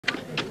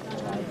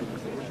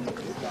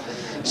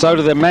So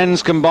do the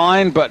men's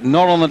combined, but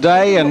not on the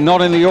day and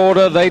not in the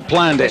order they'd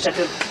planned it.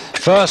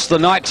 First the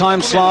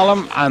nighttime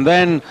slalom, and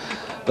then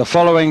the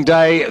following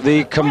day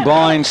the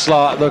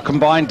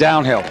combined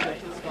downhill.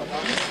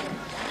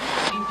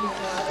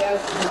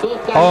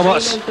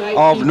 Aamodt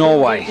of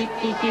Norway,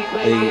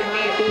 the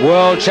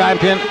world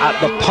champion at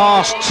the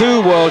past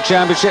two world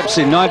championships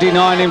in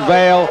 '99 in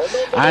Vale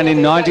and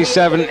in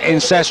 '97 in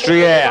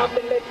Sestriere,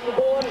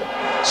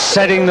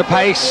 setting the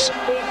pace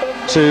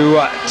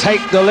to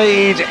take the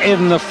lead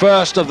in the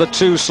first of the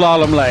two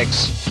slalom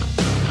legs.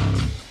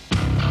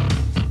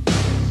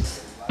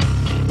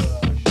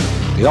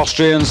 The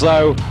Austrians,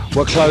 though,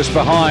 were close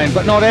behind,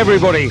 but not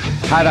everybody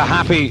had a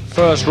happy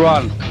first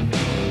run.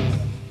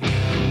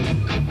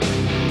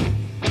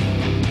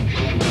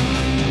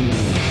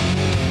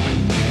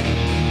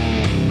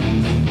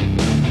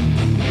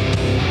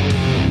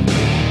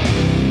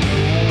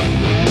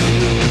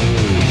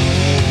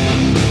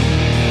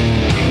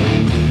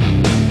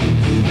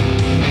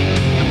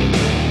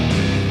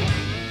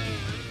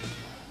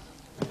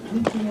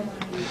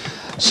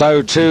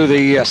 So to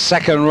the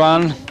second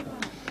run.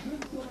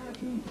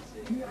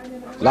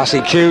 Lasse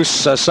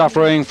Kjus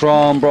suffering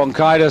from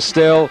bronchitis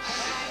still.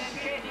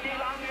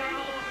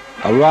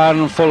 A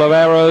run full of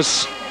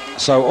errors.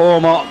 So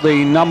Aamodt,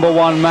 the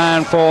 #1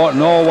 man for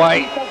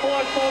Norway,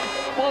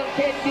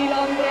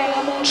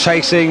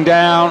 chasing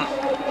down.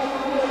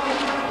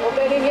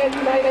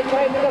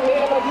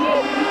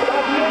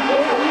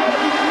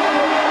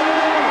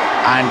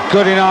 And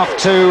good enough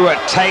to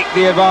take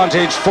the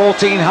advantage,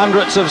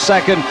 1400ths of a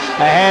second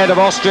ahead of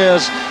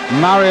Austria's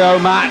Mario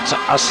Matt,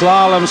 a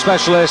slalom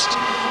specialist,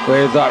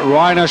 with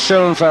Rainer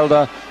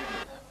Schoenfelder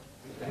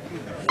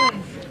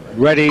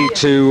ready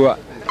to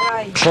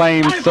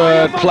claim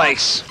third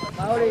place.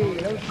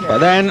 But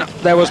then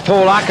there was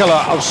Paul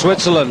Akela of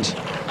Switzerland.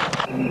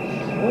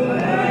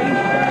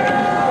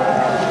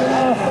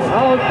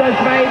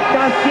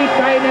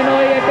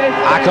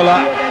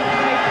 Akela,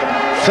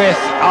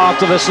 fifth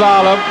after the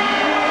slalom.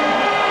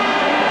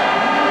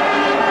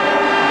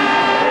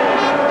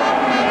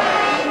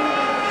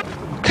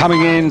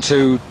 Coming in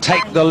to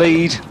take the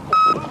lead,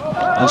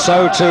 and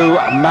so to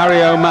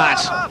Mario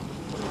Matt.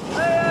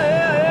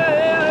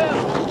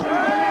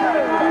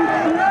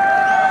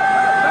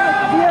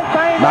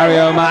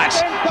 Mario Matt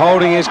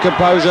holding his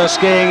composure,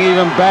 skiing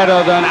even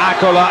better than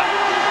Akela,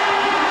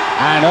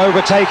 and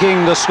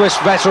overtaking the Swiss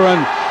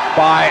veteran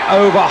by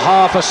over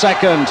half a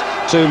second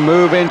to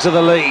move into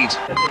the lead.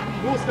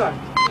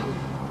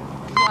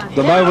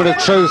 The moment of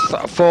truth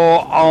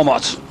for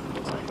Aamodt.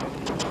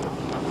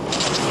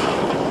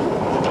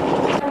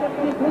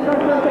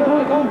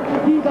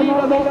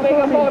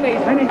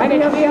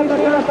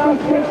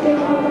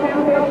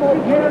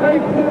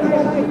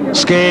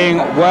 Skiing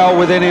well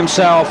within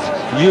himself,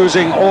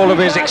 using all of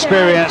his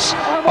experience.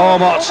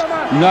 Aamodt,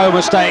 no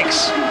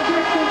mistakes.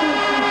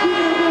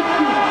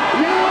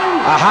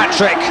 A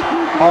hat-trick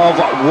of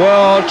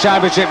World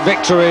Championship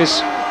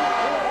victories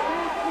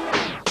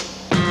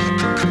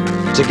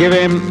to give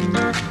him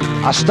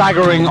a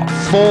staggering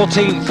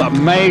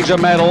 14th major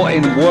medal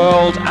in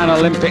world and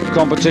Olympic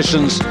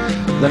competitions.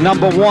 The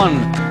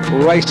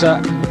 #1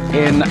 racer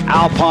in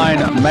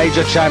Alpine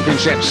major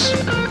championships.